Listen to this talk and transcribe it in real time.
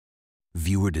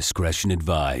Viewer discretion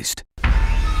advised.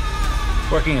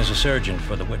 Working as a surgeon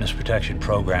for the Witness Protection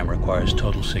Program requires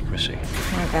total secrecy.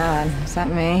 Oh my God, is that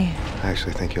me? I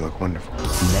actually think you look wonderful.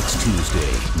 Next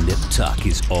Tuesday, Nip Tuck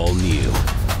is all new.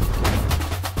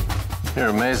 You're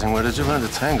amazing. Where did you learn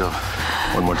to tango?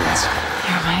 One more dance.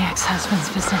 You're my ex-husband's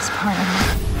business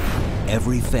partner.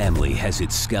 Every family has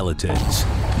its skeletons.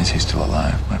 Is he still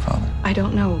alive, my father? I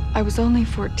don't know. I was only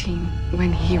 14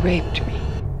 when he raped me.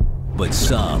 But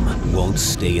some won't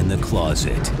stay in the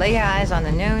closet. Lay your eyes on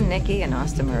the new Nikki and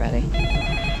Austin Moretti.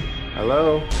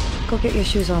 Hello? Go get your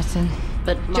shoes, Austin.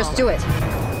 But just do it.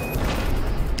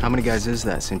 How many guys is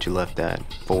that since you left Dad?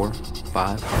 4?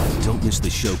 5? Don't miss the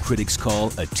show critics call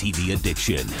a TV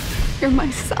addiction. You're my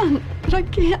son, but I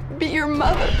can't be your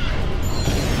mother.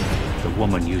 The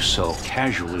woman you so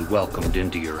casually welcomed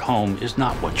into your home is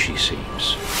not what she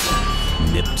seems.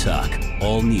 Nip Tuck,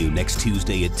 all new next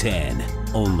Tuesday at 10,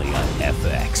 only on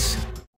FX.